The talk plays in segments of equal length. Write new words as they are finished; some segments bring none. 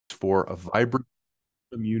for a vibrant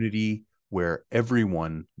community where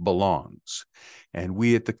everyone belongs. And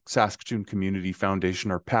we at the Saskatoon Community Foundation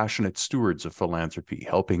are passionate stewards of philanthropy,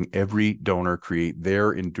 helping every donor create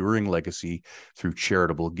their enduring legacy through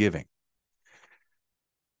charitable giving.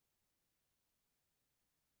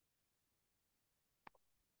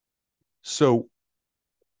 So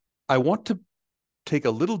I want to take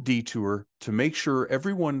a little detour to make sure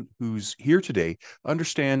everyone who's here today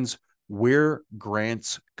understands where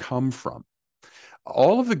grants come from.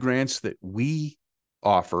 All of the grants that we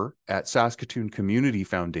offer at Saskatoon Community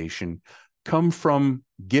Foundation come from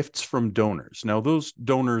gifts from donors. Now, those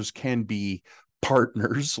donors can be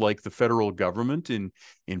partners like the federal government in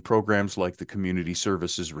programs like the Community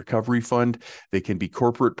Services Recovery Fund. They can be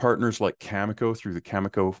corporate partners like Cameco through the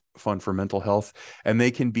Cameco Fund for Mental Health, and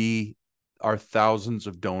they can be our thousands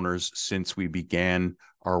of donors since we began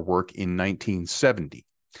our work in 1970.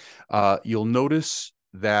 You'll notice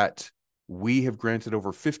that we have granted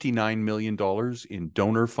over $59 million in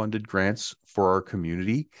donor-funded grants for our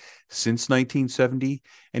community since 1970,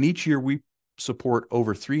 and each year we support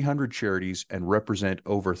over 300 charities and represent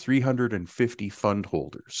over 350 fund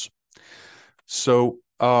holders. So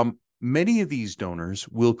many of these donors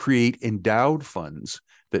will create endowed funds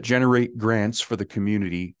that generate grants for the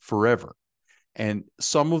community forever. And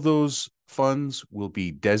some of those funds will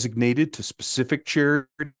be designated to specific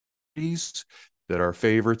charities that are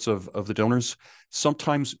favorites of the donors.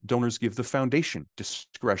 Sometimes donors give the foundation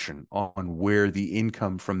discretion on where the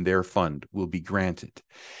income from their fund will be granted.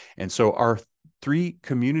 And so our 3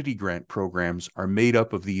 community grant programs are made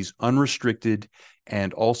up of these unrestricted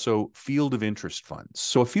and also field of interest funds.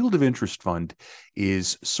 So a field of interest fund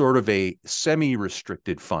is sort of a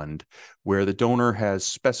semi-restricted fund where the donor has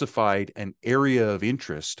specified an area of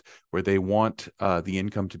interest where they want the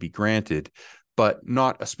income to be granted, but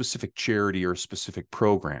not a specific charity or a specific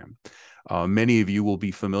program. Many of you will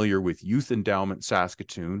be familiar with Youth Endowment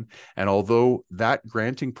Saskatoon, and although that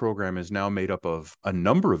granting program is now made up of a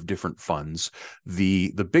number of different funds,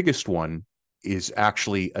 the biggest one is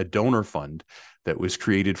actually a donor fund that was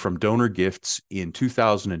created from donor gifts in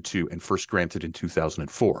 2002 and first granted in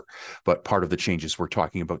 2004. But part of the changes we're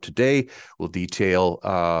talking about today will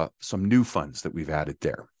detail some new funds that we've added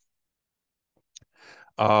there.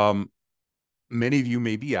 Many of you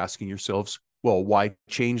may be asking yourselves, well, why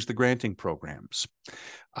change the granting programs?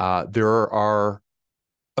 There are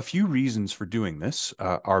a few reasons for doing this.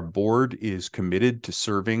 Our board is committed to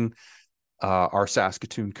serving our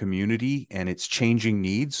Saskatoon community and its changing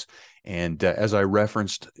needs. And as I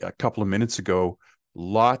referenced a couple of minutes ago,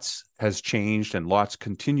 lots has changed and lots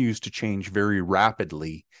continues to change very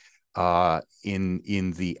rapidly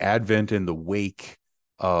in the advent and the wake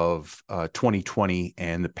of 2020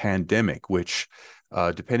 and the pandemic, which,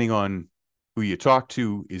 depending on who you talk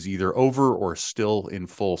to, is either over or still in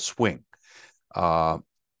full swing.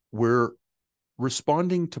 We're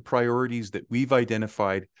responding to priorities that we've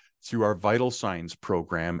identified through our vital signs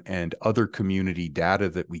program and other community data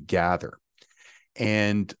that we gather.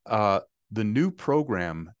 And the new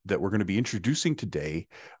program that we're going to be introducing today,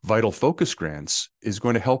 Vital Focus Grants, is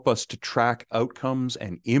going to help us to track outcomes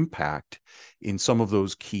and impact in some of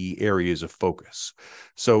those key areas of focus.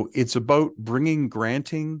 So it's about bringing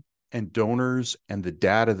granting and donors and the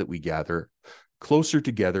data that we gather closer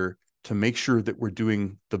together to make sure that we're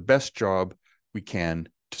doing the best job we can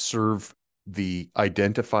to serve the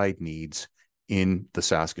identified needs in the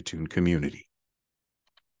Saskatoon community.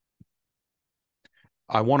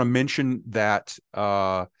 I want to mention that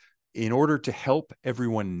in order to help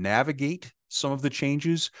everyone navigate some of the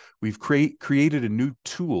changes, we've created a new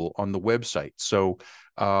tool on the website. So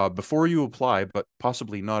before you apply, but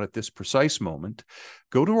possibly not at this precise moment,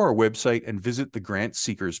 go to our website and visit the Grant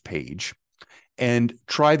Seekers page and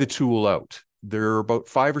try the tool out. There are about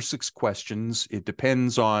 5 or 6 questions. It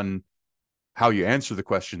depends on how you answer the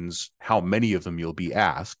questions, how many of them you'll be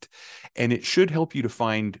asked, and it should help you to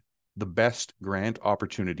find the best grant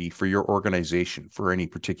opportunity for your organization for any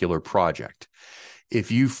particular project.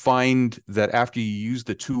 If you find that after you use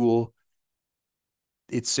the tool,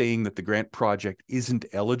 it's saying that the grant project isn't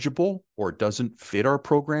eligible or doesn't fit our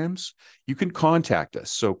programs, you can contact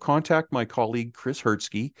us. So contact my colleague, Chris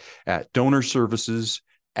Hertzke, at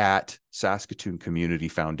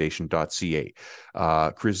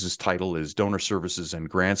donorservices@saskatooncommunityfoundation.ca. Chris's title is Donor Services and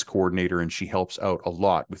Grants Coordinator, and she helps out a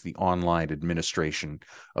lot with the online administration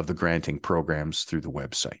of the granting programs through the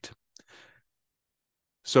website.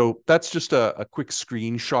 So that's just a quick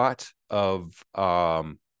screenshot of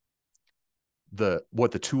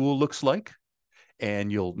what the tool looks like.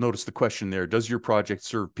 And you'll notice the question there, does your project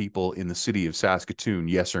serve people in the city of Saskatoon,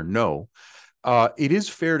 yes or no? It is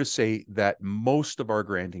fair to say that most of our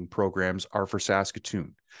granting programs are for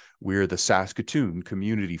Saskatoon. We're the Saskatoon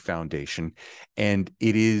Community Foundation, and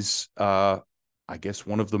it is, I guess,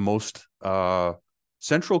 one of the most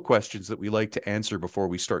central questions that we like to answer before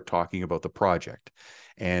we start talking about the project.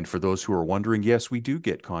 And for those who are wondering, yes, we do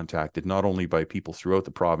get contacted not only by people throughout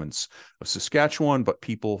the province of Saskatchewan, but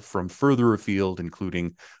people from further afield,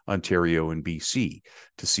 including Ontario and BC,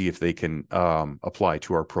 to see if they can apply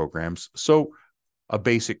to our programs. So a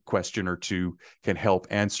basic question or two can help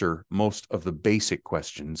answer most of the basic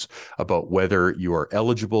questions about whether you are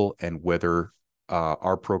eligible and whether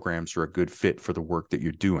our programs are a good fit for the work that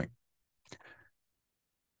you're doing.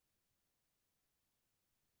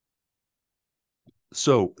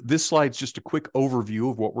 So this slide's just a quick overview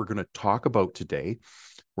of what we're going to talk about today.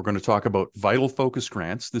 We're going to talk about Vital Focus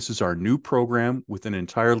Grants. This is our new program with an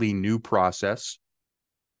entirely new process.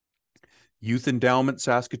 Youth Endowment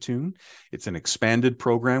Saskatoon. It's an expanded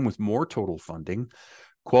program with more total funding.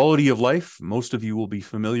 Quality of life, most of you will be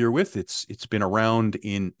familiar with. It's been around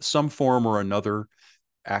in some form or another,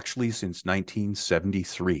 actually since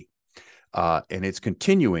 1973. And it's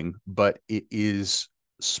continuing, but it is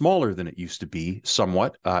smaller than it used to be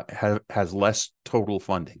somewhat, has less total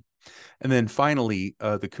funding. And then finally,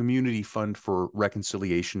 the Community Fund for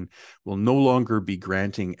Reconciliation will no longer be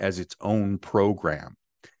granting as its own program.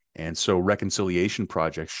 And so reconciliation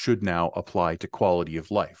projects should now apply to quality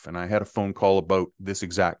of life. And I had a phone call about this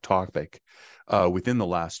exact topic within the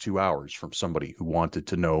last 2 hours from somebody who wanted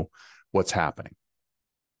to know what's happening.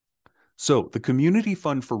 So the Community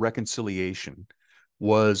Fund for Reconciliation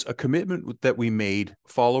was a commitment that we made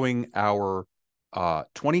following our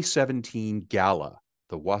 2017 gala,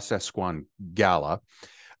 the Wasesquan Gala,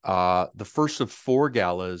 the first of 4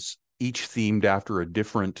 galas, each themed after a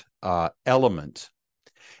different element.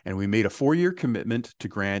 And we made a 4-year commitment to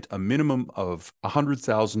grant a minimum of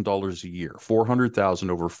 $100,000 a year, $400,000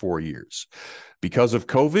 over 4 years. Because of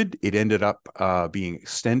COVID, it ended up being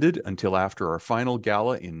extended until after our final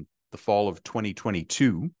gala in the fall of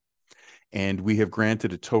 2022. And we have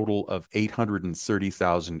granted a total of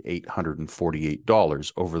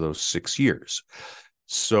 $830,848 over those 6 years.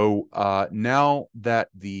 So now that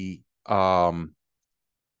the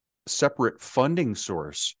separate funding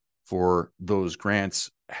source for those grants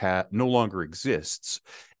no longer exists,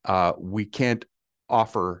 we can't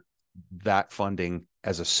offer that funding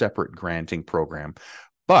as a separate granting program.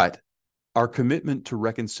 But our commitment to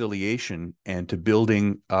reconciliation and to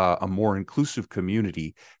building a more inclusive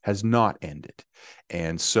community has not ended.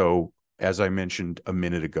 And so, as I mentioned a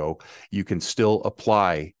minute ago, you can still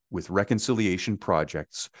apply with reconciliation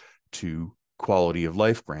projects to quality of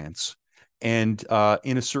life grants. And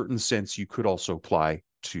in a certain sense, you could also apply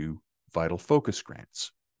to Vital Focus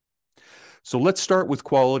grants. So let's start with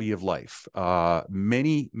quality of life.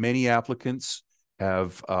 Many applicants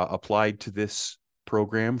have applied to this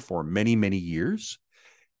program for many years.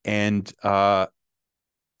 And,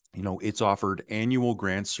 it's offered annual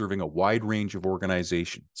grants serving a wide range of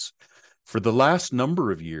organizations. For the last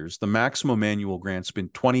number of years, the maximum annual grant's been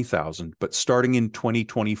 $20,000, but starting in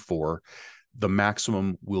 2024, the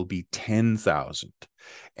maximum will be $10,000.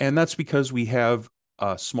 And that's because we have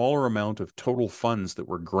a smaller amount of total funds that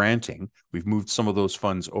we're granting. We've moved some of those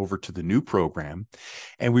funds over to the new program,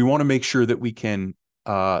 and we want to make sure that we can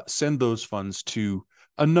send those funds to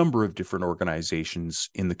a number of different organizations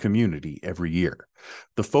in the community every year.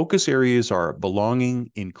 The focus areas are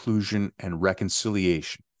belonging, inclusion, and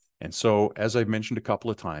reconciliation. And so, as I've mentioned a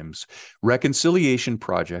couple of times, reconciliation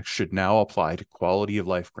projects should now apply to quality of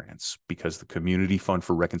life grants because the Community Fund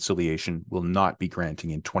for Reconciliation will not be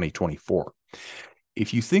granting in 2024.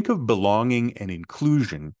 If you think of belonging and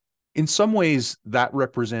inclusion, in some ways that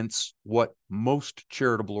represents what most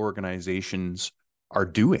charitable organizations are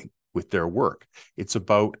doing with their work. It's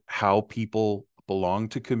about how people belong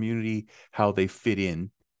to community, how they fit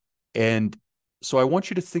in. And so I want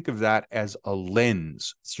you to think of that as a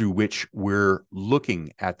lens through which we're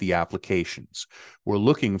looking at the applications. We're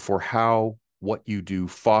looking for how what you do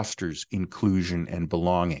fosters inclusion and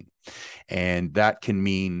belonging. And that can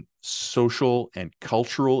mean social and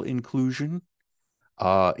cultural inclusion.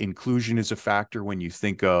 Inclusion is a factor when you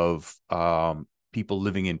think of people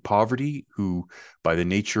living in poverty who, by the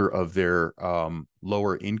nature of their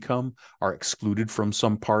lower income, are excluded from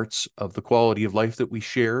some parts of the quality of life that we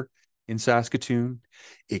share in Saskatoon.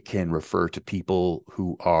 It can refer to people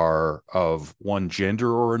who are of one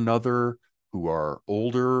gender or another, who are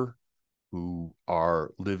older, who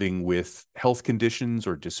are living with health conditions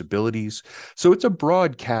or disabilities. So it's a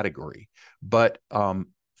broad category, but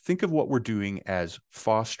think of what we're doing as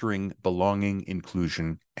fostering belonging,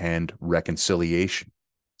 inclusion, and reconciliation.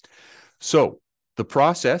 So the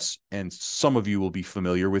process, and some of you will be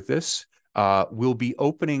familiar with this, we'll be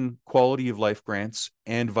opening quality of life grants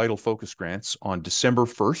and vital focus grants on December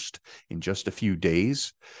 1st in just a few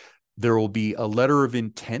days. There will be a letter of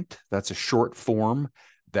intent. That's a short form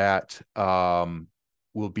that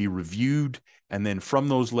will be reviewed. And then from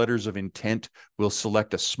those letters of intent, we'll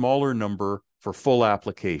select a smaller number for full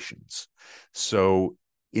applications. So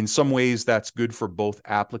in some ways, that's good for both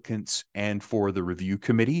applicants and for the review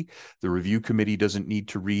committee. The review committee doesn't need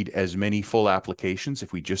to read as many full applications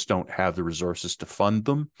if we just don't have the resources to fund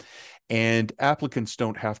them. And applicants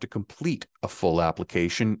don't have to complete a full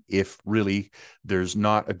application if really there's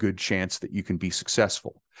not a good chance that you can be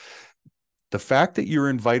successful. The fact that you're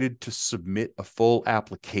invited to submit a full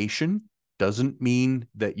application doesn't mean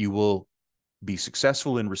that you will be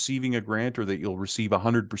successful in receiving a grant or that you'll receive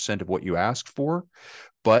 100% of what you asked for,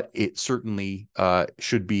 but it certainly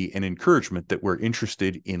should be an encouragement that we're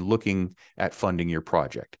interested in looking at funding your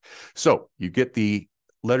project. So you get the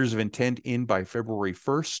letters of intent in by February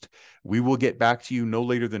 1st. We will get back to you no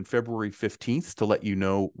later than February 15th to let you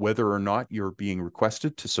know whether or not you're being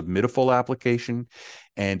requested to submit a full application.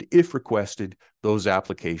 And if requested, those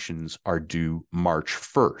applications are due March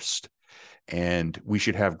 1st. And we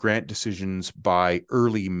should have grant decisions by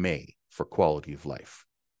early May for quality of life.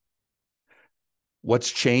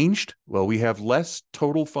 What's changed? Well, we have less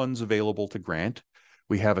total funds available to grant.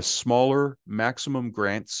 We have a smaller maximum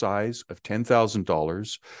grant size of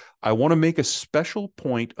 $10,000. I want to make a special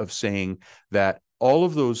point of saying that all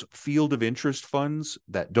of those field of interest funds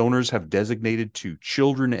that donors have designated to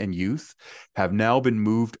children and youth have now been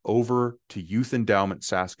moved over to Youth Endowment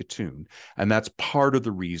Saskatoon. And that's part of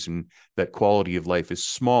the reason that quality of life is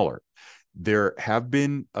smaller. There have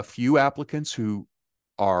been a few applicants who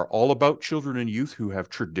are all about children and youth who have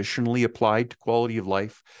traditionally applied to quality of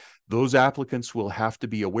life. Those applicants will have to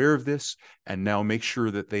be aware of this and now make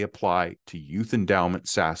sure that they apply to Youth Endowment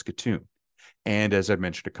Saskatoon. And as I've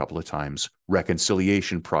mentioned a couple of times,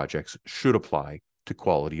 reconciliation projects should apply to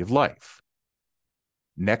quality of life.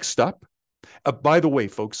 Next up, by the way,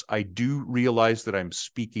 folks, I do realize that I'm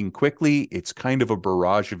speaking quickly. It's kind of a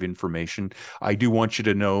barrage of information. I do want you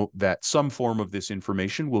to know that some form of this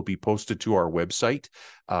information will be posted to our website.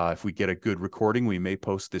 If we get a good recording, we may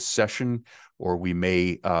post this session, or we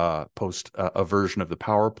may post a version of the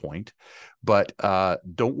PowerPoint. But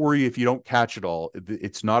don't worry if you don't catch it all.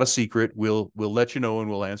 It's not a secret. We'll let you know and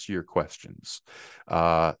we'll answer your questions.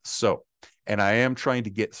 And I am trying to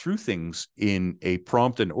get through things in a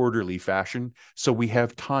prompt and orderly fashion, so we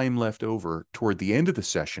have time left over toward the end of the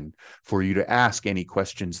session for you to ask any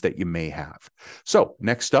questions that you may have. So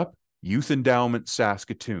next up, Youth Endowment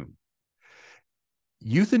Saskatoon.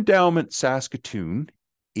 Youth Endowment Saskatoon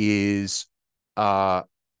is a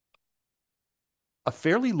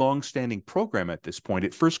fairly long-standing program at this point.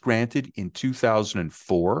 It first granted in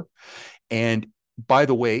 2004. And by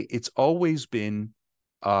the way, it's always been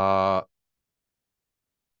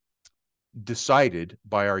decided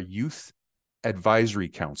by our Youth Advisory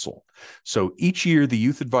Council. So each year, the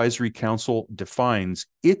Youth Advisory Council defines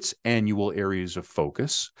its annual areas of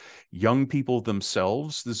focus. Young people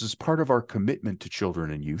themselves, this is part of our commitment to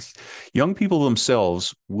children and youth. Young people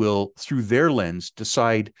themselves will, through their lens,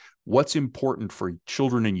 decide what's important for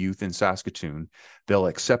children and youth in Saskatoon. They'll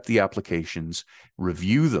accept the applications,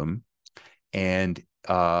 review them, and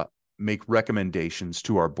make recommendations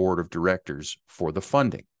to our board of directors for the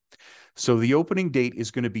funding. So the opening date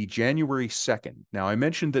is going to be January 2nd. Now, I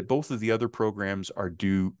mentioned that both of the other programs are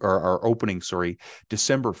opening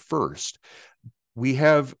December 1st. We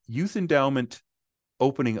have Youth Endowment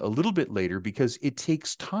opening a little bit later because it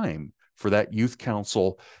takes time for that youth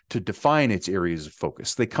council to define its areas of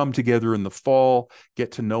focus. They come together in the fall,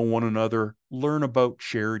 get to know one another, learn about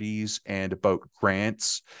charities and about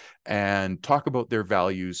grants, and talk about their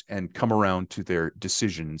values and come around to their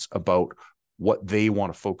decisions about what they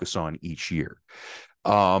want to focus on each year.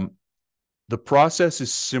 The process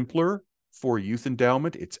is simpler for Youth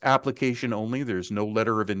Endowment. It's application only. There's no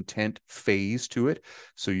letter of intent phase to it.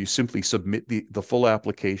 So you simply submit the full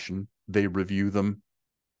application, they review them,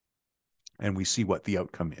 and we see what the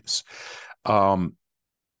outcome is.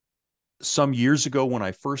 Some years ago, when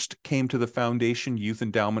I first came to the foundation, Youth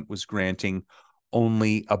Endowment was granting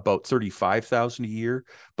only about 35,000 a year,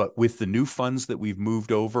 but with the new funds that we've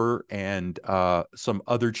moved over and some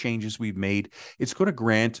other changes we've made, it's going to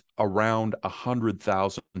grant around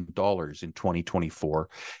 $100,000 in 2024.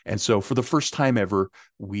 And so for the first time ever,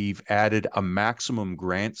 we've added a maximum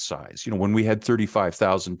grant size. You know, when we had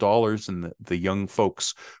 $35,000 and the young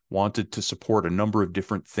folks wanted to support a number of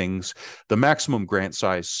different things, the maximum grant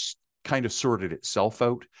size kind of sorted itself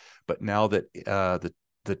out. But now that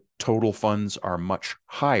the total funds are much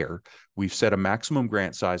higher, we've set a maximum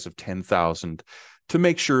grant size of 10,000 to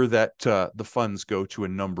make sure that the funds go to a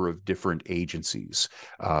number of different agencies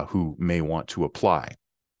who may want to apply.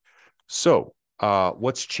 So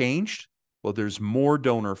what's changed? Well, there's more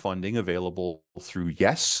donor funding available through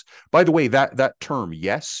YES. By the way, that term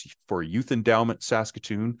YES for Youth Endowment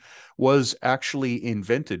Saskatoon was actually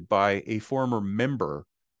invented by a former member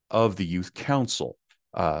of the Youth Council.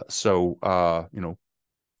 You know,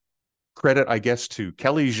 credit, I guess, to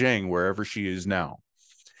Kelly Zhang, wherever she is now.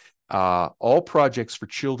 All projects for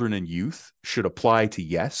children and youth should apply to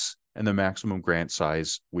YES, and the maximum grant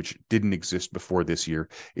size, which didn't exist before this year,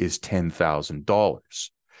 is $10,000.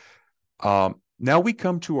 Now we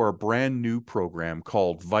come to our brand new program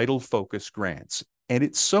called Vital Focus Grants, and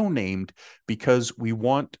it's so named because we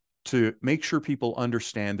want to make sure people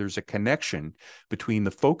understand there's a connection between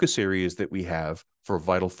the focus areas that we have for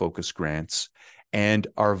Vital Focus Grants and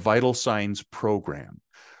our Vital Signs program.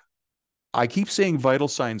 I keep saying Vital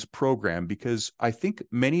Signs program because I think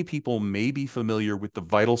many people may be familiar with the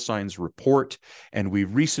Vital Signs report, and we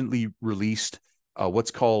recently released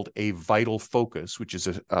what's called a Vital Focus, which is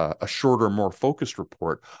a shorter, more focused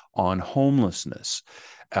report on homelessness.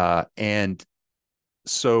 And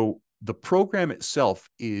so the program itself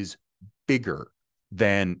is bigger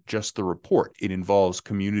than just the report. It involves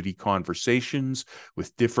community conversations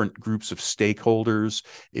with different groups of stakeholders.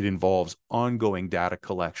 It involves ongoing data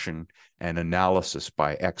collection and analysis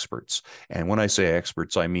by experts. And when I say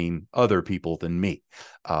experts, I mean other people than me,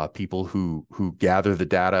 people who gather the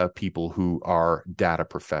data, people who are data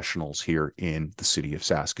professionals here in the city of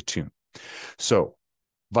Saskatoon. So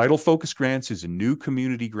Vital Focus Grants is a new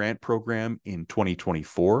community grant program in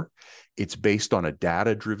 2024. It's based on a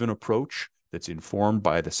data-driven approach that's informed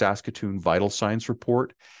by the Saskatoon Vital Signs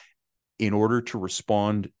report in order to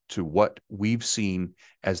respond to what we've seen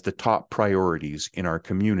as the top priorities in our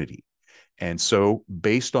community. And so,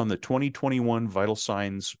 based on the 2021 Vital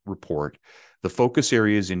Signs report, the focus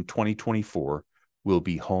areas in 2024 will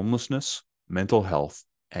be homelessness, mental health,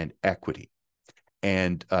 and equity.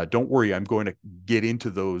 And don't worry, I'm going to get into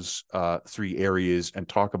those three areas and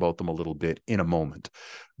talk about them a little bit in a moment.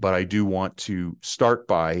 But I do want to start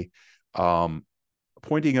by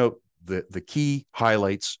pointing out the key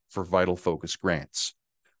highlights for Vital Focus Grants.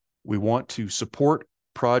 We want to support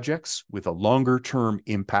projects with a longer-term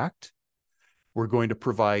impact. We're going to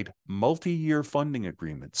provide multi-year funding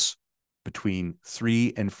agreements between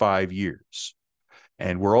 3 and 5 years.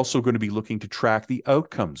 And we're also going to be looking to track the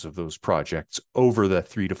outcomes of those projects over the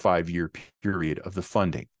 3 to 5 year period of the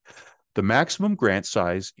funding. The maximum grant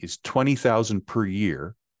size is $20,000 per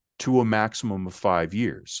year to a maximum of 5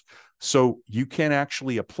 years. So you can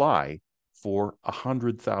actually apply for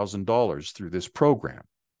 $100,000 through this program.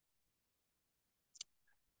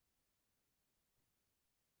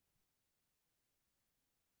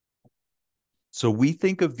 So we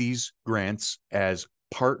think of these grants as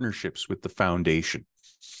partnerships with the foundation.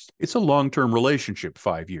 It's a long-term relationship,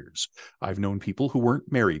 5 years. I've known people who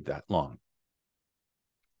weren't married that long.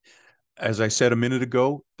 As I said a minute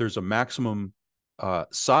ago, there's a maximum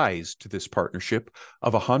size to this partnership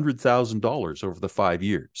of $100,000 over the 5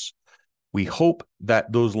 years. We hope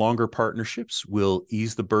that those longer partnerships will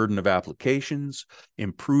ease the burden of applications,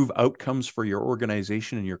 improve outcomes for your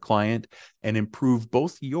organization and your client, and improve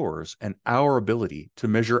both yours and our ability to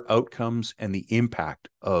measure outcomes and the impact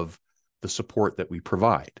of the support that we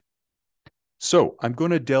provide. So I'm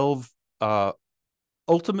going to delve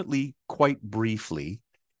ultimately quite briefly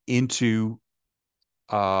into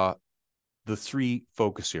the three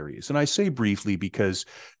focus areas. And I say briefly because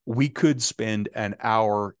we could spend an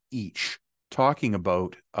hour each talking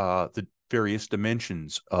about the various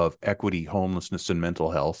dimensions of equity, homelessness, and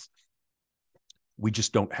mental health. We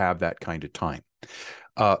just don't have that kind of time.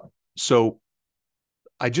 So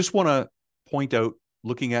I just want to point out,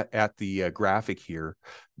 looking at the graphic here,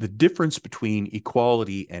 the difference between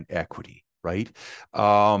equality and equity, right?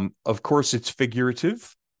 Of course, it's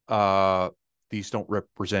figurative. These don't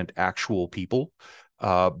represent actual people,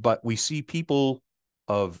 but we see people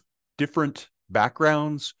of different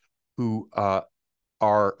backgrounds who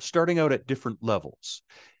are starting out at different levels.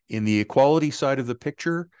 In the equality side of the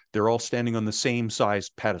picture, they're all standing on the same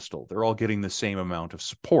sized pedestal. They're all getting the same amount of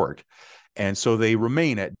support. And so they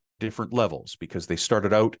remain at different levels because they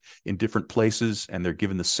started out in different places and they're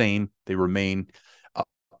given the same. They remain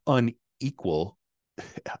unequal,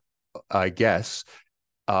 I guess,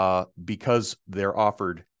 because they're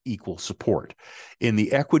offered equal support. In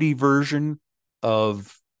the equity version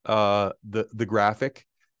of the graphic,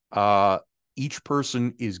 each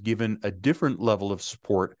person is given a different level of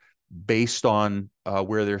support based on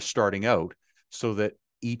where they're starting out, so that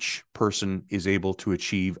each person is able to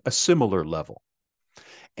achieve a similar level.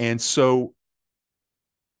 And so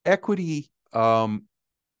equity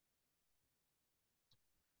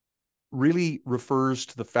really refers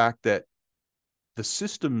to the fact that the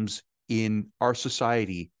systems in our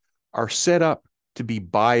society are set up to be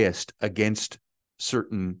biased against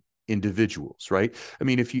certain individuals, right? I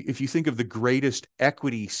mean, if you think of the greatest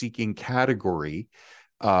equity-seeking category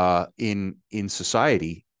in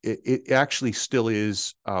society, it actually still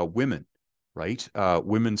is women, right?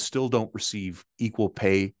 Women still don't receive equal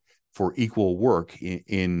pay for equal work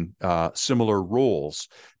in similar roles,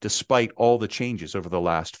 despite all the changes over the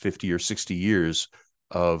last 50 or 60 years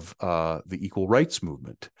of the equal rights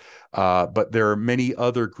movement. But there are many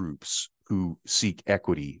other groups who seek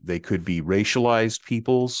equity. They could be racialized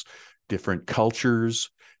peoples, different cultures.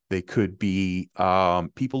 They could be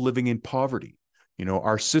people living in poverty. You know,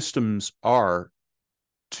 our systems are,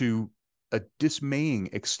 to a dismaying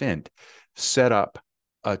extent, set up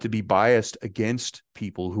to be biased against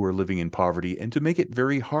people who are living in poverty and to make it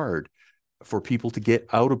very hard for people to get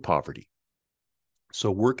out of poverty.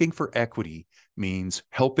 So working for equity means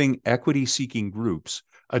helping equity-seeking groups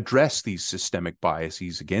address these systemic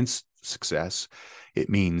biases against success. It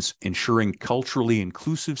means ensuring culturally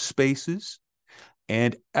inclusive spaces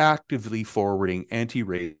and actively forwarding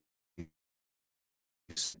anti-racist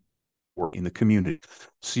work in the community.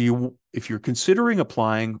 So if you're considering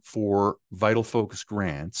applying for Vital Focus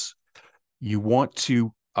grants, you want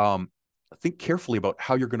to think carefully about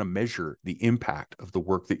how you're going to measure the impact of the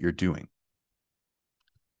work that you're doing.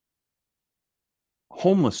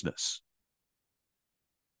 Homelessness.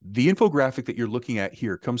 The infographic that you're looking at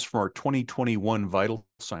here comes from our 2021 Vital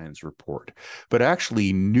Signs report, but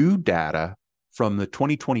actually new data from the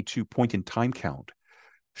 2022 point in time count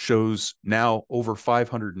shows now over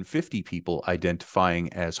 550 people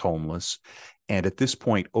identifying as homeless. And at this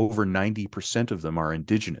point, over 90% of them are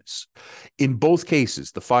Indigenous. In both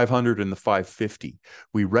cases, the 500 and the 550,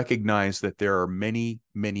 we recognize that there are many,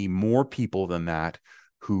 many more people than that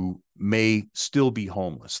who may still be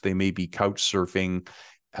homeless. They may be couch surfing,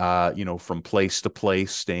 from place to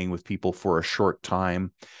place, staying with people for a short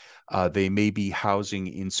time. They may be housing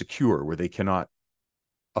insecure, where they cannot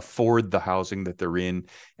afford the housing that they're in,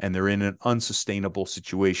 and they're in an unsustainable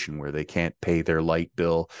situation where they can't pay their light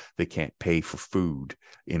bill, they can't pay for food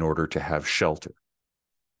in order to have shelter.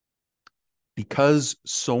 Because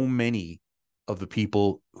so many of the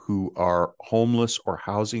people who are homeless or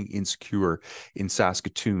housing insecure in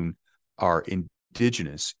Saskatoon are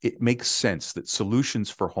Indigenous, it makes sense that solutions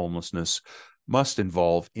for homelessness must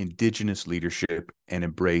involve Indigenous leadership and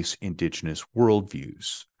embrace Indigenous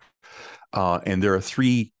worldviews. And there are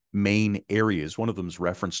three main areas. One of them is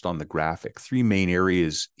referenced on the graphic. Three main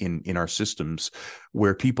areas in our systems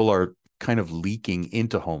where people are kind of leaking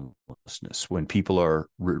into homelessness: when people are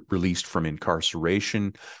released from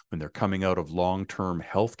incarceration, when they're coming out of long-term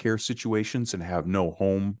healthcare situations and have no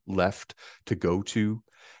home left to go to,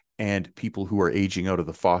 and people who are aging out of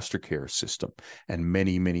the foster care system. And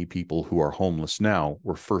many, many people who are homeless now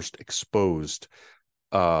were first exposed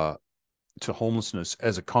to homelessness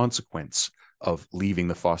as a consequence of leaving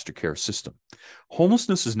the foster care system.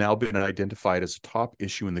 Homelessness has now been identified as a top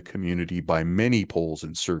issue in the community by many polls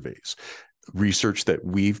and surveys. Research that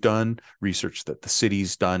we've done, research that the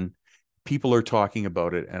city's done, people are talking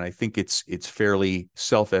about it, and I think it's fairly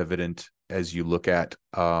self-evident as you look at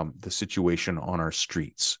the situation on our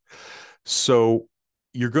streets. So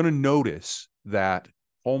you're going to notice that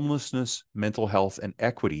homelessness, mental health, and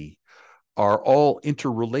equity are all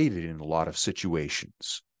interrelated in a lot of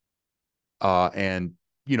situations. And,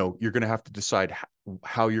 you're going to have to decide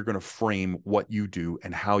how you're going to frame what you do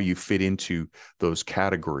and how you fit into those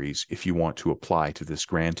categories if you want to apply to this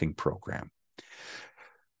granting program.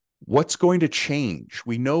 What's going to change?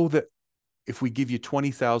 We know that if we give you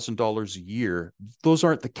 $20,000 a year, those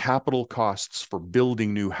aren't the capital costs for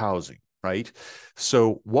building new housing, right?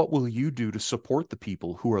 So what will you do to support the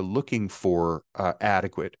people who are looking for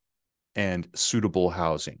adequate and suitable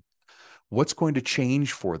housing? What's going to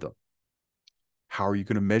change for them? How are you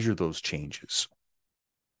going to measure those changes?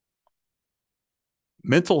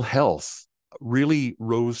 mental health really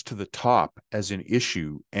rose to the top as an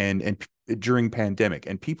issue and during pandemic,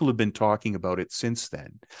 and people have been talking about it since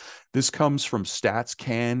then. This comes from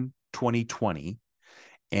StatsCan 2020,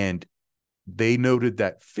 and they noted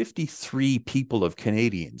that 53 people of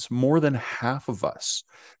Canadians, more than half of us,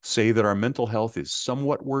 say that our mental health is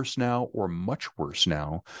somewhat worse now or much worse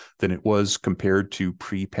now than it was compared to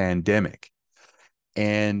pre-pandemic.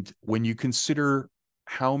 And when you consider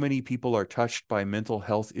how many people are touched by mental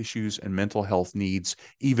health issues and mental health needs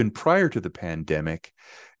even prior to the pandemic,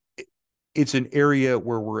 it's an area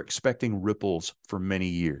where we're expecting ripples for many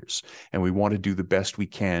years. And we want to do the best we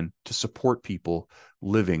can to support people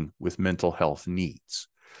living with mental health needs.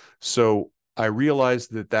 So I realize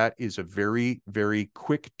that that is a very, very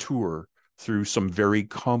quick tour through some very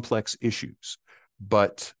complex issues.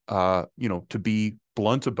 But, to be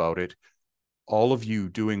blunt about it, all of you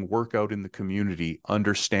doing work out in the community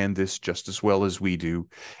understand this just as well as we do.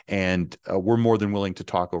 And we're more than willing to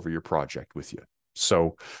talk over your project with you.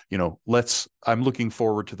 So, I'm looking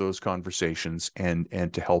forward to those conversations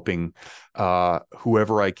and to helping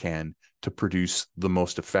whoever I can to produce the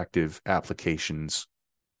most effective applications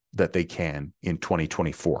that they can in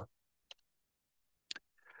 2024.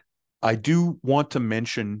 I do want to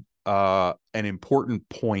mention an important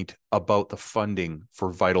point about the funding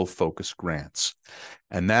for Vital Focus grants.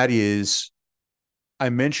 And that is, I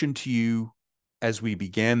mentioned to you as we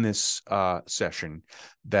began this session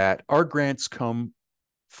that our grants come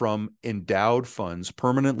from endowed funds,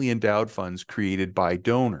 permanently endowed funds created by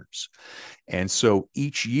donors. And so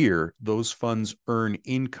each year, those funds earn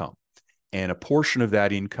income, and a portion of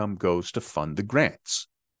that income goes to fund the grants.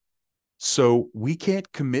 So we can't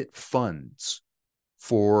commit funds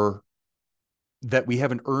for that we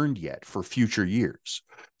haven't earned yet for future years.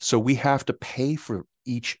 So we have to pay for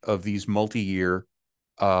each of these multi-year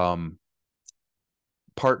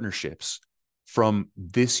partnerships from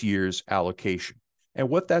this year's allocation. And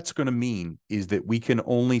what that's going to mean is that we can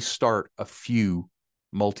only start a few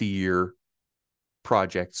multi-year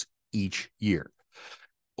projects each year.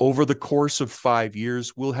 Over the course of 5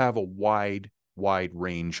 years, we'll have a wide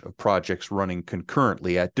range of projects running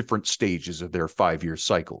concurrently at different stages of their 5-year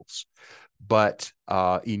cycles. But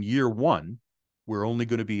in year one, we're only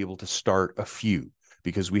going to be able to start a few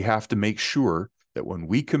because we have to make sure that when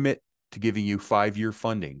we commit to giving you 5-year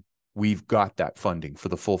funding, we've got that funding for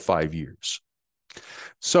the full 5 years.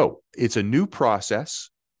 So it's a new process.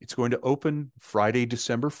 It's going to open Friday,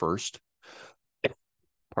 December 1st.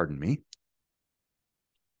 Pardon me.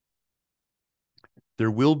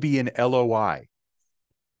 There will be an LOI,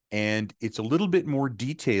 and it's a little bit more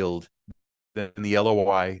detailed than the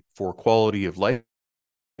LOI for quality of life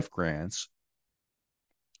grants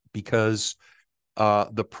because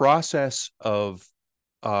the process of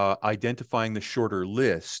identifying the shorter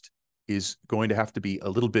list is going to have to be a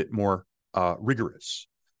little bit more rigorous.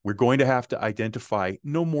 We're going to have to identify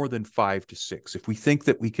no more than 5 to 6. If we think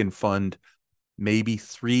that we can fund maybe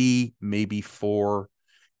 3, maybe 4,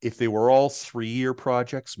 if they were all 3-year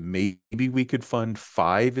projects, maybe we could fund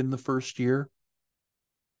 5 in the first year.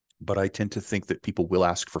 But I tend to think that people will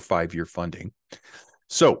ask for 5-year funding.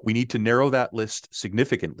 So we need to narrow that list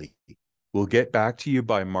significantly. We'll get back to you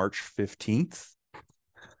by March 15th.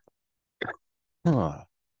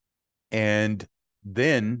 And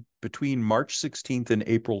then between March 16th and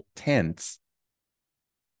April 10th,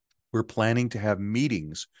 we're planning to have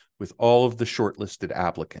meetings with all of the shortlisted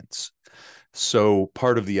applicants. So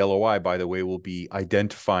part of the LOI, by the way, will be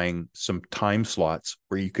identifying some time slots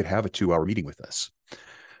where you could have a 2-hour meeting with us.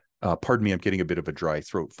 Pardon me, I'm getting a bit of a dry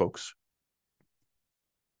throat, folks.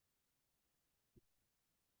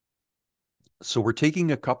 So we're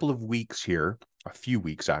taking a couple of weeks here, a few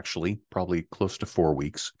weeks actually, probably close to 4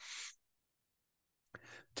 weeks,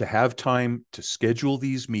 to have time to schedule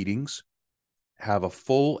these meetings, have a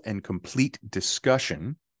full and complete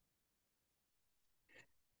discussion.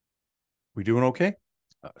 We doing okay?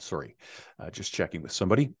 Sorry, just checking with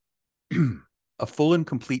somebody. A full and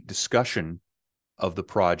complete discussion of the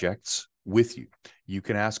projects with you. You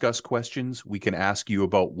can ask us questions. We can ask you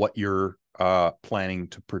about what you're planning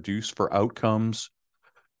to produce for outcomes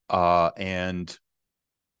and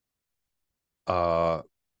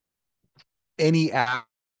any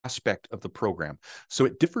aspect of the program. So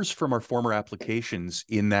it differs from our former applications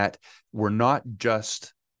in that we're not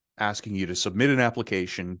just asking you to submit an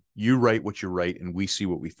application, you write what you write, and we see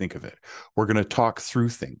what we think of it. We're going to talk through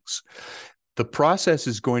things. The process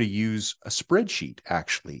is going to use a spreadsheet,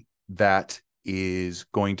 actually, that is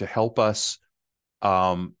going to help us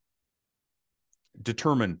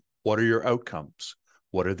determine what are your outcomes,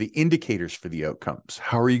 What are the indicators for the outcomes?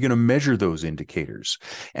 How are you going to measure those indicators?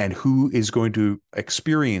 And who is going to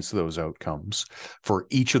experience those outcomes for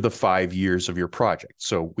each of the 5 years of your project?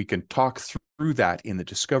 So we can talk through that in the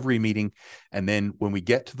discovery meeting. And then when we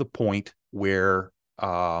get to the point where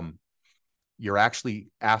you're actually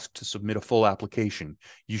asked to submit a full application,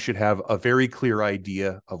 you should have a very clear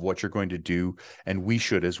idea of what you're going to do, and we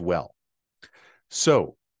should as well.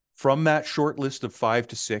 So from that short list of 5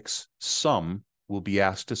 to 6, some will be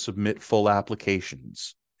asked to submit full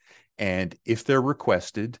applications. And if they're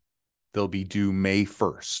requested, they'll be due May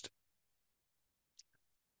 1st.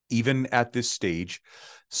 Even at this stage,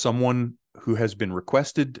 someone who has been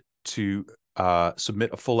requested to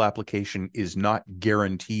submit a full application is not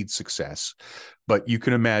guaranteed success, but you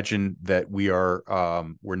can imagine that we're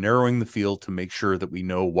narrowing the field to make sure that we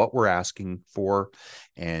know what we're asking for,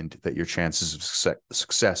 and that your chances of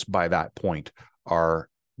success by that point are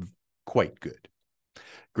quite good.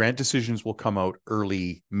 Grant decisions will come out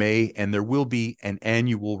early May, and there will be an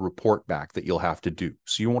annual report back that you'll have to do.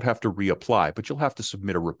 So you won't have to reapply, but you'll have to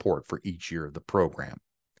submit a report for each year of the program.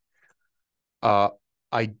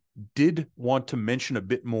 I did want to mention a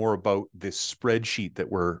bit more about this spreadsheet that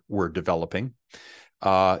we're developing.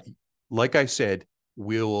 Like I said,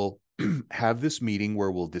 we'll have this meeting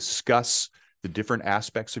where we'll discuss the different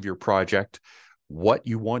aspects of your project, what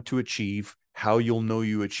you want to achieve, how you'll know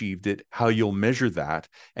you achieved it, how you'll measure that,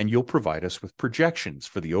 and you'll provide us with projections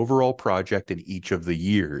for the overall project in each of the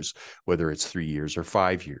years, whether it's 3 years or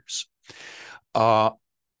 5 years.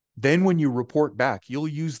 Then when you report back, you'll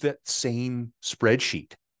use that same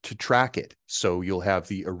spreadsheet to track it. So you'll have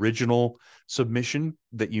the original submission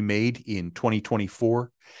that you made in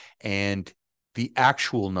 2024 and the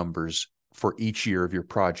actual numbers for each year of your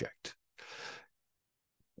project.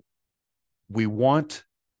 We want,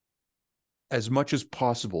 as much as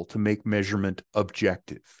possible, to make measurement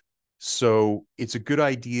objective. So it's a good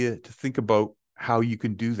idea to think about how you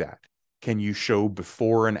can do that. Can you show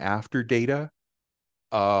before and after data?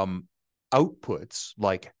 Outputs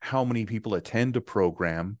like how many people attend a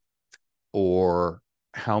program, or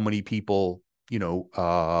how many people,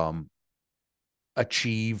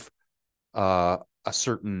 achieve a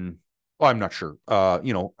certain, I'm not sure,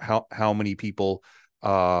 how many people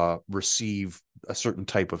receive a certain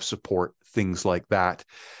type of support, things like that.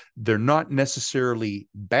 They're not necessarily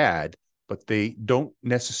bad, but they don't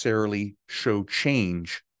necessarily show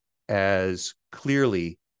change as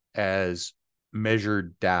clearly as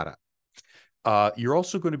measured data. You're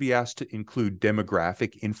also going to be asked to include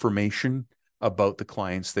demographic information about the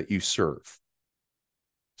clients that you serve.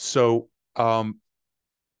 So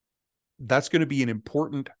that's going to be an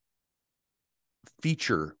important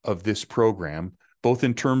feature of this program, both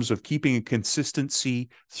in terms of keeping a consistency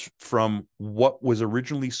from what was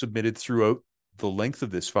originally submitted throughout the length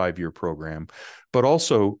of this 5-year program, but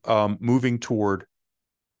also moving toward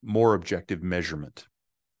more objective measurement.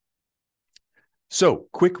 So,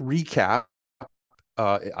 quick recap.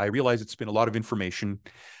 I realize it's been a lot of information.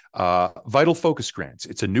 Vital Focus Grants.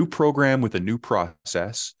 It's a new program with a new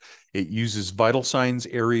process. It uses vital signs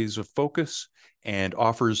areas of focus and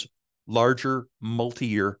offers larger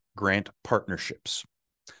multi-year grant partnerships.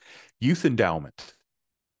 Youth Endowment.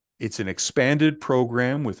 It's an expanded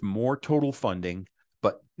program with more total funding,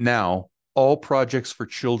 but now all projects for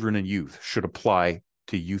children and youth should apply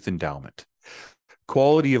to Youth Endowment.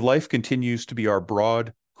 Quality of Life continues to be our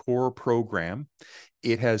broad core program.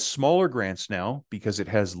 It has smaller grants now because it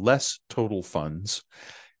has less total funds,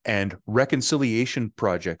 and reconciliation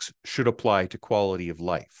projects should apply to Quality of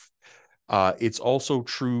Life. It's also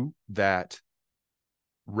true that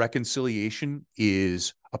reconciliation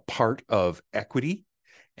is a part of equity,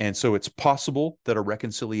 and so it's possible that a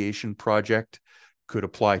reconciliation project could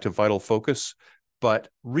apply to Vital Focus, but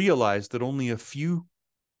realize that only a few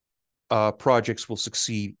projects will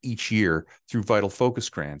succeed each year through Vital Focus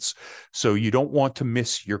grants. So you don't want to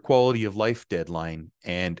miss your Quality of Life deadline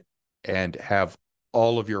and have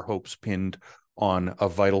all of your hopes pinned on a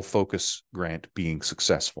Vital Focus grant being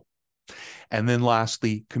successful. And then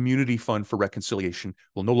lastly, Community Fund for Reconciliation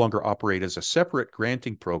will no longer operate as a separate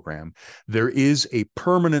granting program. There is a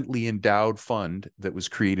permanently endowed fund that was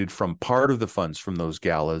created from part of the funds from those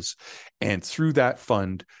galas. And through that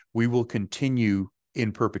fund, we will continue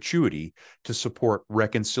in perpetuity to support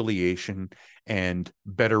reconciliation and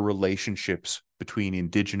better relationships between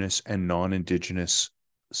Indigenous and non-Indigenous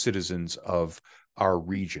citizens of our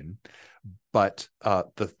region. But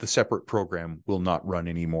the separate program will not run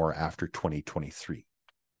anymore after 2023.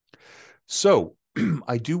 So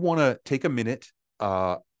I do want to take a minute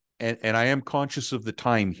and I am conscious of the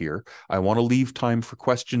time here. I want to leave time for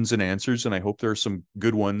questions and answers, and I hope there are some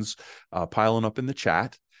good ones piling up in the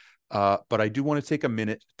chat. But I do want to take a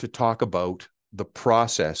minute to talk about the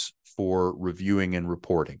process for reviewing and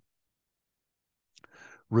reporting.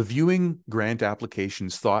 Reviewing grant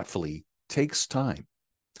applications thoughtfully takes time.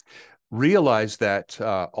 Realize that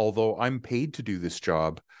although I'm paid to do this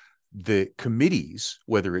job, the committees,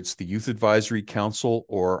 whether it's the Youth Advisory Council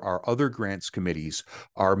or our other grants committees,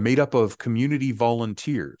 are made up of community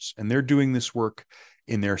volunteers, and they're doing this work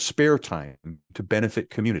in their spare time to benefit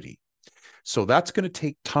community. So that's going to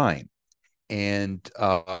take time. And,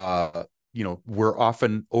 we're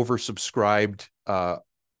often oversubscribed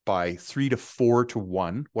by 3 to 4 to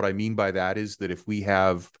 1. What I mean by that is that if we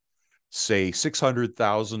have, say,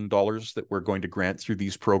 $600,000 that we're going to grant through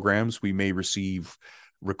these programs, we may receive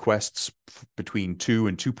requests between 2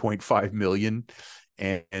 and 2.5 million.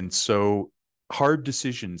 And so hard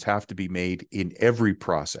decisions have to be made in every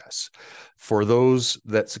process. For those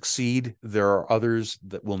that succeed, there are others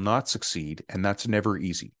that will not succeed, and that's never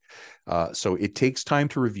easy. So it takes time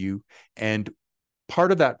to review, and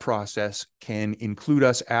part of that process can include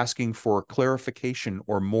us asking for clarification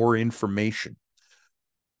or more information.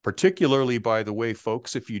 Particularly, by the way,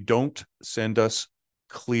 folks, if you don't send us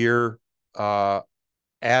clear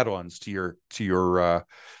add-ons to your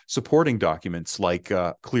supporting documents, like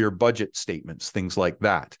clear budget statements, things like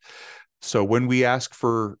that. So when we ask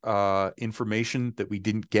for information that we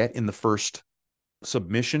didn't get in the first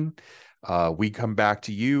submission, we come back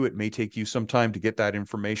to you. It may take you some time to get that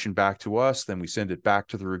information back to us. Then we send it back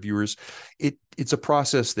to the reviewers. It's a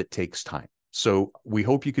process that takes time. So we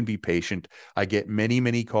hope you can be patient. I get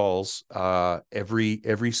many calls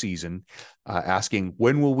every season asking,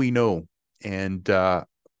 when will we know? And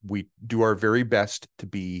we do our very best to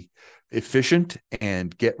be efficient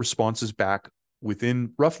and get responses back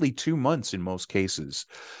within roughly 2 months in most cases.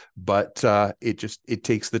 But it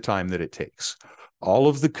takes the time that it takes. All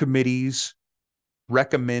of the committees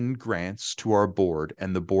recommend grants to our board,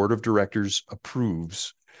 and the board of directors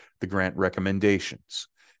approves the grant recommendations.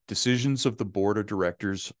 Decisions of the board of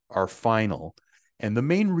directors are final. And the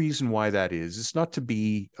main reason why that is, it's not to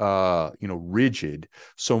be, rigid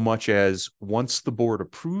so much as once the board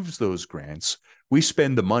approves those grants, we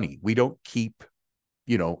spend the money. We don't keep,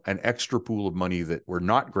 an extra pool of money that we're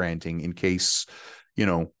not granting in case,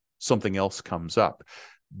 something else comes up.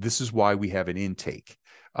 This is why we have an intake.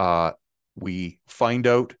 We find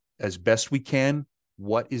out as best we can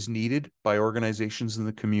what is needed by organizations in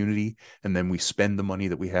the community, and then we spend the money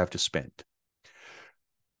that we have to spend.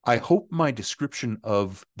 I hope my description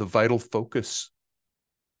of the Vital Focus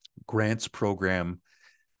grants program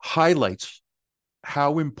highlights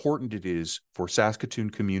how important it is for Saskatoon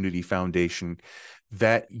Community Foundation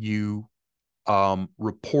that you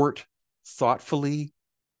report thoughtfully,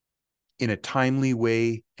 in a timely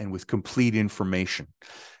way, and with complete information.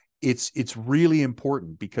 It's really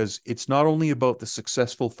important because it's not only about the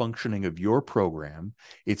successful functioning of your program,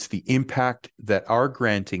 it's the impact that our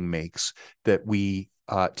granting makes that we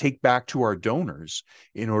take back to our donors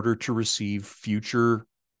in order to receive future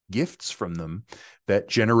gifts from them that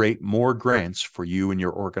generate more grants for you and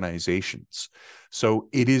your organizations. So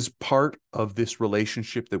it is part of this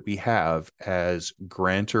relationship that we have as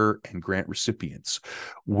grantor and grant recipients.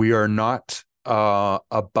 We are not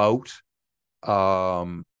about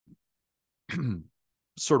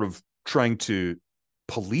sort of trying to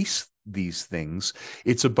police these things.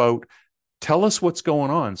 It's about, tell us what's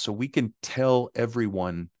going on so we can tell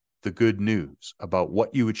everyone the good news about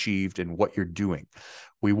what you achieved and what you're doing.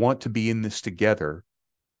 We want to be in this together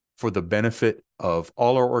for the benefit of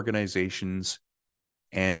all our organizations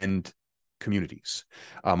and communities.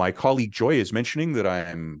 My colleague Joy is mentioning that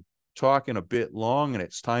I'm talking a bit long and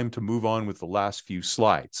it's time to move on with the last few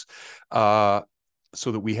slides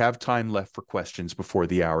so that we have time left for questions before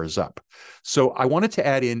the hour is up. So I wanted to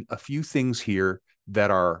add in a few things here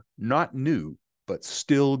that are not new, but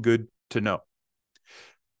still good to know.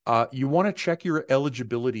 You want to check your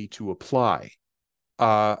eligibility to apply.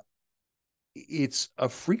 It's a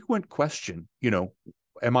frequent question,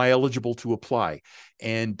 am I eligible to apply?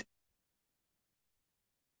 And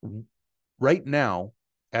right now,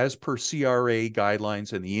 as per CRA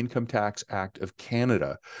guidelines and the Income Tax Act of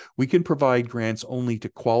Canada, we can provide grants only to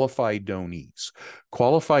qualified donees.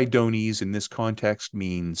 Qualified donees in this context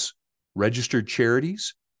means registered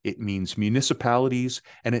charities, it means municipalities,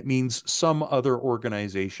 and it means some other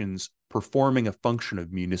organizations performing a function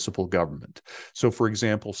of municipal government. So, for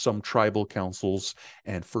example, some tribal councils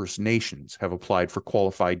and First Nations have applied for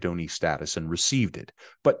qualified donee status and received it,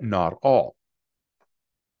 but not all.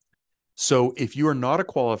 So if you are not a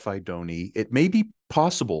qualified donee, it may be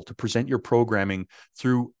possible to present your programming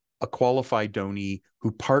through a qualified donee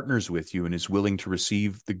who partners with you and is willing to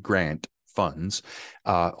receive the grant funds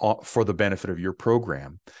for the benefit of your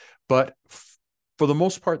program. But for the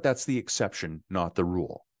most part, that's the exception, not the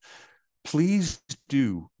rule. Please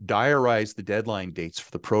do diarize the deadline dates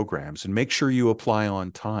for the programs and make sure you apply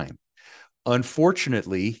on time.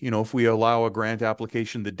 Unfortunately, if we allow a grant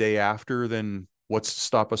application the day after, then what's to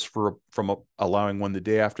stop us from allowing one the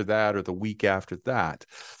day after that or the week after that?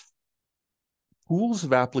 Pools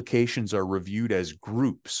of applications are reviewed as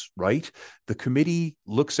groups, right? The committee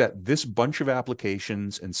looks at this bunch of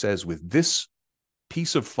applications and says, with this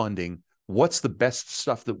piece of funding, what's the best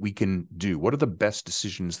stuff that we can do? What are the best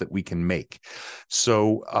decisions that we can make?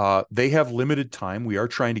 So they have limited time. We are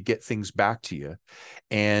trying to get things back to you.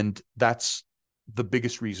 And that's the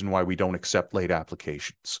biggest reason why we don't accept late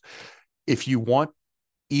applications. If you want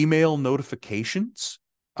email notifications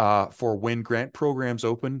for when grant programs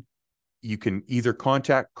open, you can either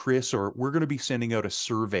contact Chris, or we're going to be sending out a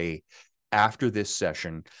survey after this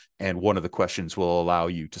session, and one of the questions will allow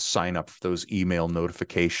you to sign up for those email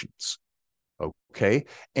notifications. Okay.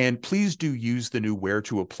 And please do use the new Where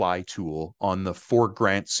to Apply tool on the For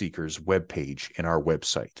Grant Seekers webpage in our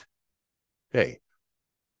website. Okay.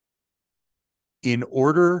 In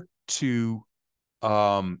order to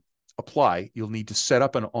apply, you'll need to set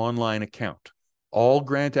up an online account. All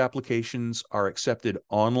grant applications are accepted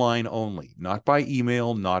online only, not by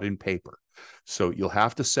email, not in paper. So you'll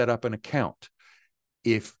have to set up an account.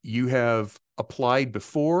 If you have applied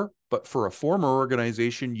before, but for a former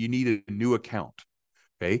organization, you need a new account.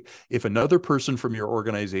 Okay. If another person from your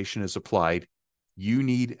organization has applied, you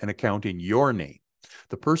need an account in your name.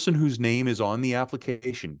 The person whose name is on the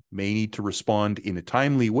application may need to respond in a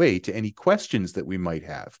timely way to any questions that we might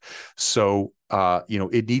have. So,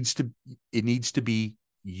 it needs to be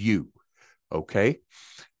you. Okay.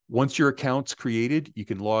 Once your account's created, you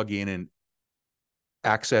can log in and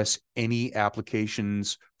access any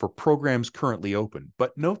applications for programs currently open.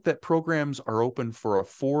 But note that programs are open for a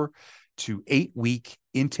 4 to 8 week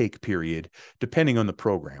intake period, depending on the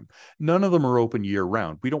program. None of them are open year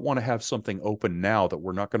round. We don't want to have something open now that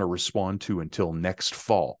we're not going to respond to until next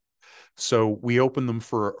fall. So we open them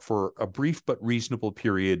for a brief but reasonable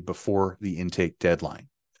period before the intake deadline.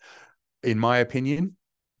 In my opinion,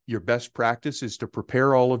 your best practice is to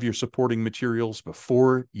prepare all of your supporting materials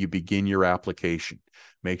before you begin your application.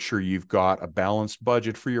 Make sure you've got a balanced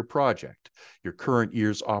budget for your project, your current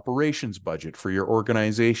year's operations budget for your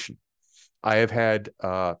organization. I have had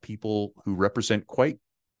people who represent quite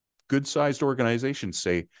good-sized organizations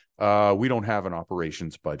say, we don't have an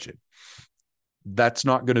operations budget. That's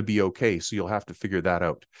not going to be okay, so you'll have to figure that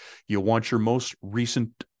out. You'll want your most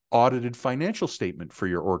recent audited financial statement for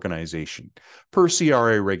your organization per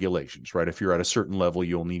CRA regulations, right? If you're at a certain level,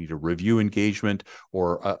 you'll need a review engagement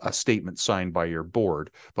or a statement signed by your board,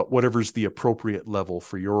 but whatever's the appropriate level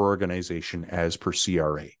for your organization as per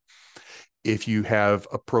CRA. If you have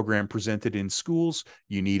a program presented in schools,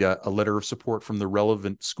 you need a letter of support from the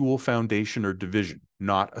relevant school foundation or division,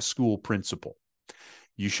 not a school principal.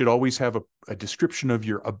 You should always have a description of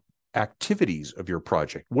your activities of your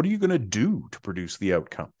project. What are you going to do to produce the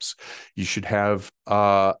outcomes? You should have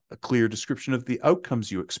a clear description of the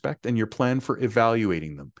outcomes you expect and your plan for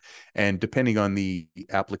evaluating them. And depending on the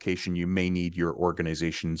application, you may need your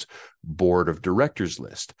organization's board of directors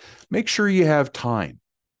list. Make sure you have time.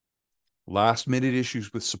 Last-minute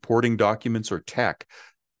issues with supporting documents or tech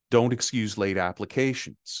don't excuse late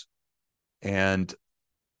applications. And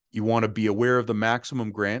you want to be aware of the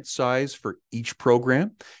maximum grant size for each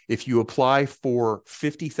program. If you apply for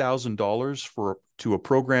 $50,000 to a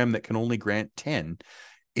program that can only grant 10,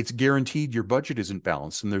 it's guaranteed your budget isn't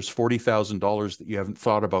balanced, and there's $40,000 that you haven't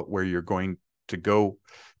thought about where you're going to go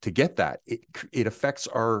to get that. It affects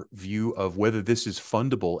our view of whether this is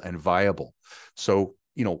fundable and viable. So,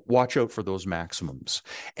 watch out for those maximums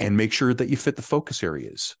and make sure that you fit the focus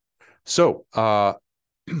areas. So,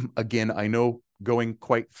 again, I know going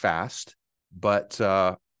quite fast, but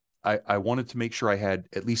I wanted to make sure I had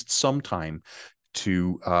at least some time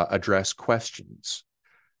to address questions.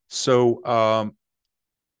 So I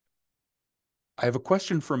have a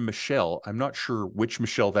question from Michelle. I'm not sure which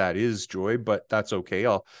Michelle that is, Joy, but that's okay.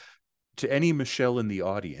 To any Michelle in the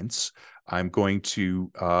audience, I'm going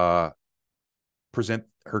to present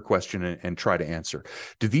her question and try to answer.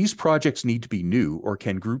 Do these projects need to be new, or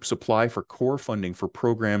can groups apply for core funding for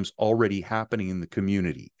programs already happening in the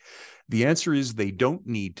community? The answer is they don't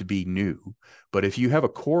need to be new, but if you have a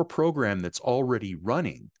core program that's already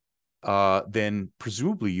running, then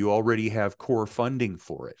presumably you already have core funding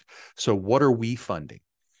for it. So what are we funding?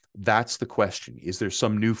 That's the question. Is there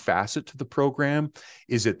some new facet to the program?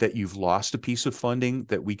 Is it that you've lost a piece of funding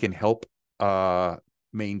that we can help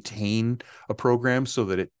maintain a program so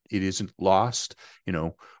that it isn't lost? You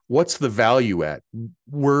know, what's the value at?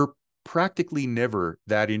 We're practically never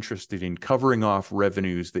that interested in covering off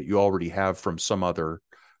revenues that you already have from some other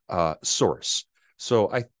source.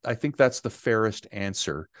 So I think that's the fairest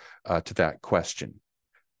answer to that question.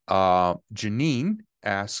 Janine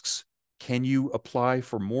asks, can you apply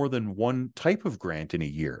for more than one type of grant in a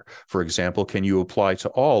year? For example, can you apply to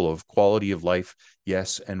all of quality of life,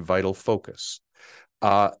 yes, and vital focus?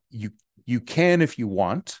 You can if you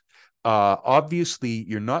want. Obviously,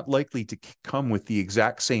 you're not likely to come with the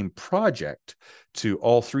exact same project to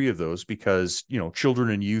all three of those because, you know,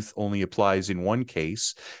 children and youth only applies in one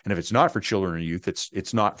case. And if it's not for children and youth,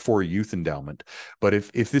 it's not for a youth endowment. But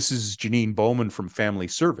if this is Janine Bowman from Family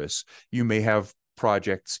Service, you may have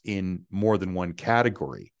projects in more than one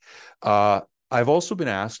category. I've also been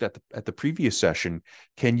asked at the previous session,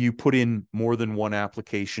 can you put in more than one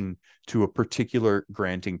application to a particular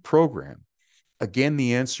granting program? Again,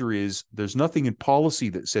 the answer is there's nothing in policy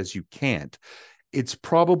that says you can't. It's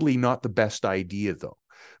probably not the best idea, though,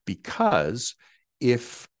 because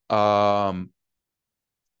if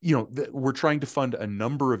you know, we're trying to fund a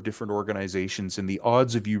number of different organizations, and the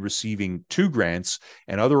odds of you receiving 2 grants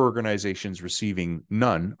and other organizations receiving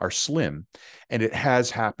none are slim. And it has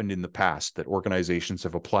happened in the past that organizations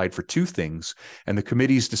have applied for 2 things, and the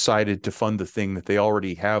committee's decided to fund the thing that they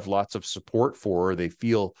already have lots of support for, or they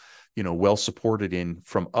feel, you know, well supported in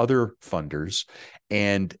from other funders,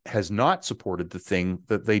 and has not supported the thing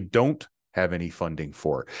that they don't have any funding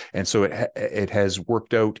for. And so it has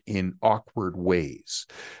worked out in awkward ways.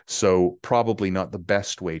 So probably not the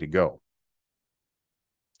best way to go.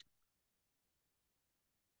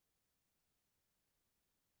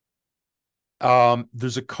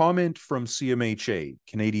 There's a comment from CMHA,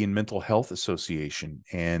 Canadian Mental Health Association,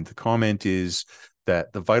 and the comment is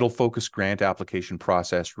that the Vital Focus grant application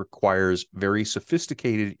process requires very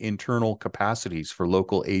sophisticated internal capacities for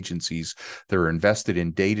local agencies that are invested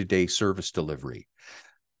in day-to-day service delivery.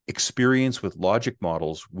 Experience with logic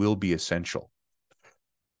models will be essential.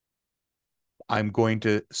 I'm going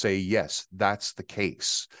to say, yes, that's the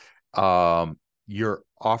case. You're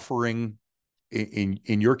offering, in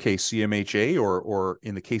your case, CMHA, or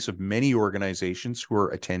in the case of many organizations who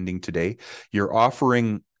are attending today, you're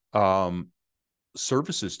offering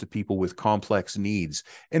services to people with complex needs.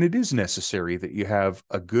 And it is necessary that you have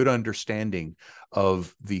a good understanding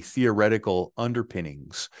of the theoretical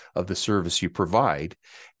underpinnings of the service you provide.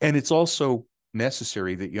 And it's also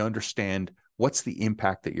necessary that you understand what's the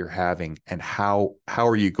impact that you're having and how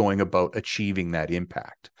are you going about achieving that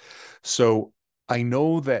impact. So I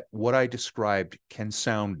know that what I described can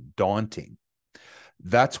sound daunting.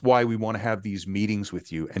 That's why we want to have these meetings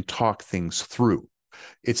with you and talk things through.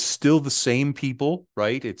 It's still the same people,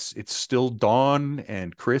 right? It's still Dawn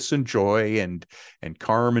and Chris and Joy and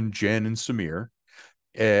Carmen, Jen and Samir.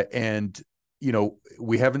 And, you know,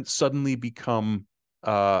 we haven't suddenly become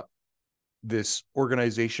this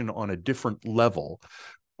organization on a different level.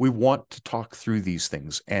 We want to talk through these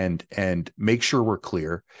things and make sure we're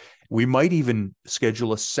clear. We might even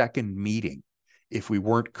schedule a second meeting if we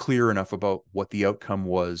weren't clear enough about what the outcome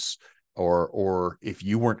was, or if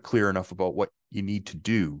you weren't clear enough about what you need to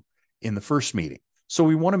do in the first meeting. So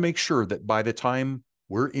we want to make sure that by the time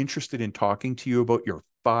we're interested in talking to you about your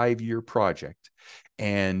 5-year project,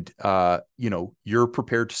 and you know, you're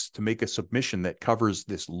prepared to make a submission that covers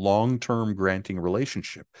this long-term granting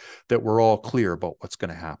relationship, that we're all clear about what's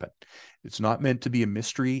going to happen. It's not meant to be a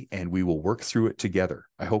mystery, and we will work through it together.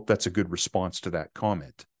 I hope that's a good response to that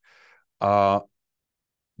comment.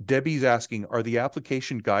 Debbie's asking, are the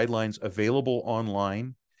application guidelines available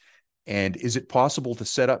online? And is it possible to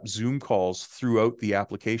set up Zoom calls throughout the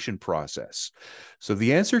application process? So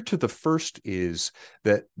the answer to the first is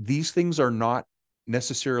that these things are not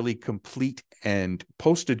necessarily complete and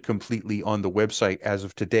posted completely on the website as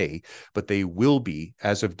of today, but they will be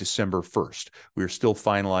as of December 1st. We're still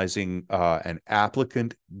finalizing an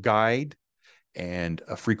applicant guide and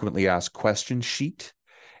a frequently asked questions sheet,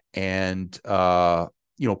 and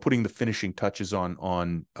you know, putting the finishing touches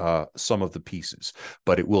on some of the pieces,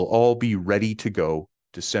 but it will all be ready to go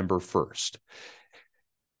December 1st.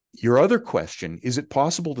 Your other question, is it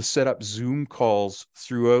possible to set up Zoom calls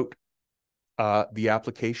throughout the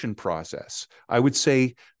application process? I would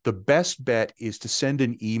say the best bet is to send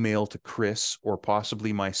an email to Chris or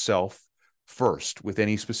possibly myself first with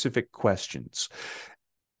any specific questions.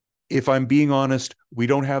 If I'm being honest, we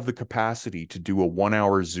don't have the capacity to do a 1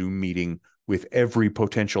 hour Zoom meeting with every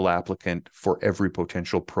potential applicant for every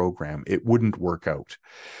potential program. It wouldn't work out.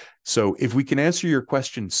 So if we can answer your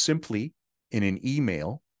question simply in an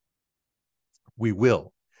email, we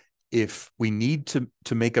will. If we need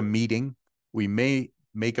to make a meeting, we may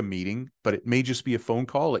make a meeting, but it may just be a phone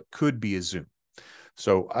call. It could be a Zoom.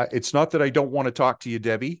 So it's not that I don't want to talk to you,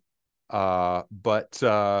 Debbie,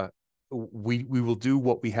 but we will do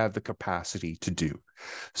what we have the capacity to do.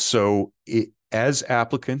 So as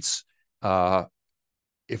applicants,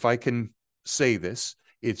 if I can say this,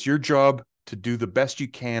 it's your job to do the best you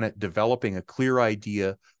can at developing a clear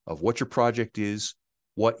idea of what your project is,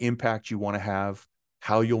 what impact you want to have,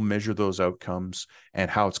 how you'll measure those outcomes, and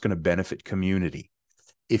how it's going to benefit community.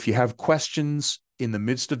 If you have questions in the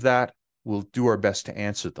midst of that, we'll do our best to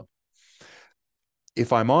answer them.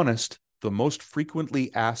 If I'm honest, the most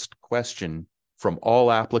frequently asked question from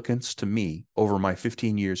all applicants to me over my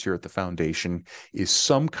 15 years here at the foundation is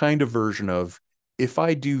some kind of version of, if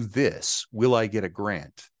I do this, will I get a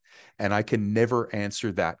grant? And I can never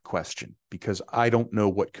answer that question because I don't know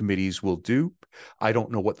what committees will do. I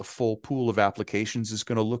don't know what the full pool of applications is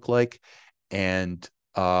going to look like. And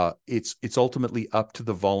it's ultimately up to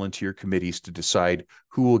the volunteer committees to decide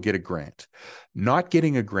who will get a grant. Not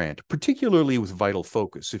getting a grant, particularly with Vital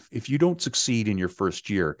Focus, if you don't succeed in your first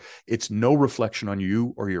year, it's no reflection on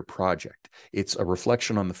you or your project. It's a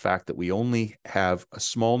reflection on the fact that we only have a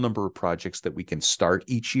small number of projects that we can start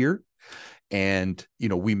each year. And,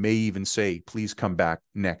 we may even say, please come back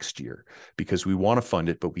next year because we want to fund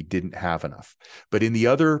it, but we didn't have enough. But in the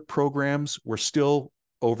other programs, we're still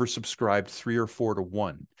oversubscribed 3 or 4 to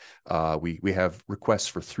 1. We have requests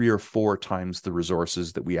for 3 or 4 times the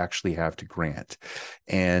resources that we actually have to grant.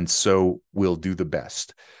 And so we'll do the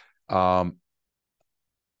best. A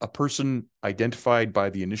person identified by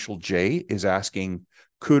the initial J is asking,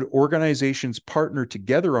 could organizations partner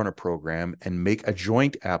together on a program and make a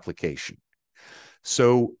joint application?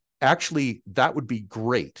 So actually, that would be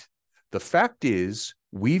great. The fact is,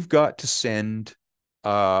 we've got to send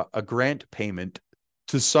a grant payment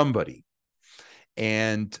to somebody.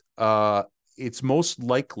 And it's most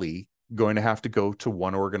likely going to have to go to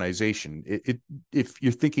one organization. If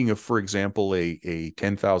you're thinking of, for example, a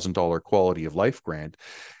 $10,000 quality of life grant,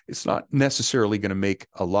 it's not necessarily going to make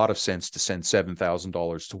a lot of sense to send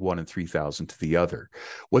 $7,000 to one and $3,000 to the other.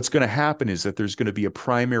 What's going to happen is that there's going to be a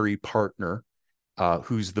primary partner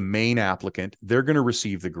who's the main applicant. They're going to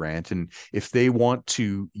receive the grant. And if they want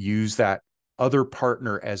to use that other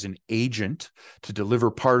partner as an agent to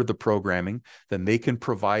deliver part of the programming, then they can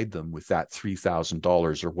provide them with that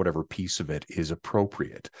 $3,000 or whatever piece of it is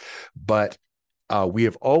appropriate. But we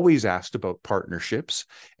have always asked about partnerships.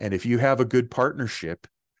 And if you have a good partnership,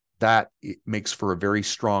 that it makes for a very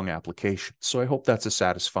strong application. So I hope that's a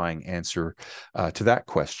satisfying answer to that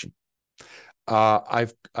question.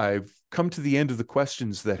 I've come to the end of the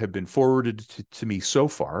questions that have been forwarded to me so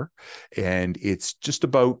far, and it's just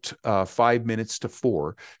about 5 minutes to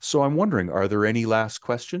 4. So I'm wondering, are there any last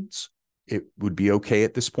questions? It would be okay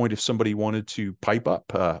at this point if somebody wanted to pipe up,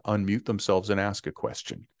 unmute themselves and ask a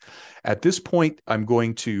question. At this point, I'm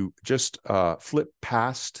going to just flip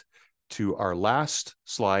past to our last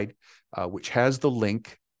slide, which has the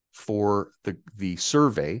link for the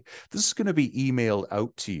survey. This is going to be emailed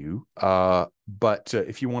out to you, but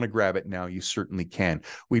if you want to grab it now, you certainly can.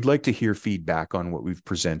 We'd like to hear feedback on what we've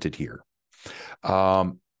presented here.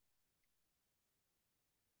 And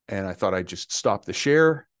I thought I'd just stop the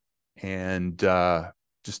share and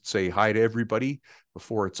just say hi to everybody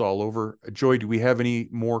before it's all over. Joy, do we have any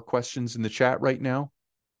more questions in the chat right now?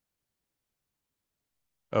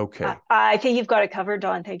 Okay. I think you've got it covered,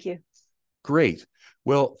 Don. Thank you. Great.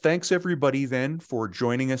 Well, thanks everybody then for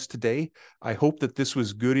joining us today. I hope that this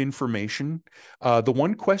was good information. The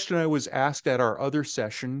one question I was asked at our other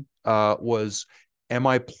session was, am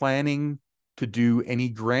I planning to do any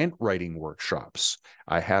grant writing workshops?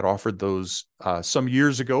 I had offered those some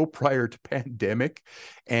years ago prior to pandemic,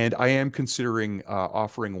 and I am considering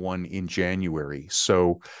offering one in January.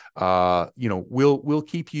 So, we'll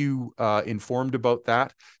keep you informed about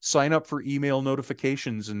that. Sign up for email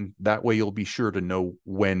notifications, and that way you'll be sure to know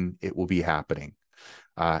when it will be happening.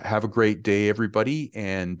 Have a great day, everybody,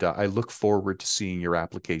 and I look forward to seeing your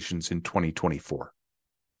applications in 2024.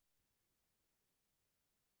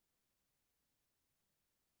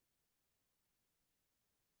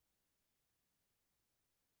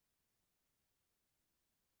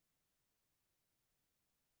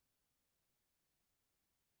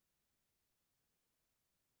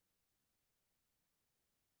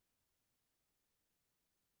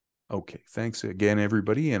 Okay, thanks again,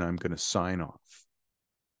 everybody, and I'm going to sign off.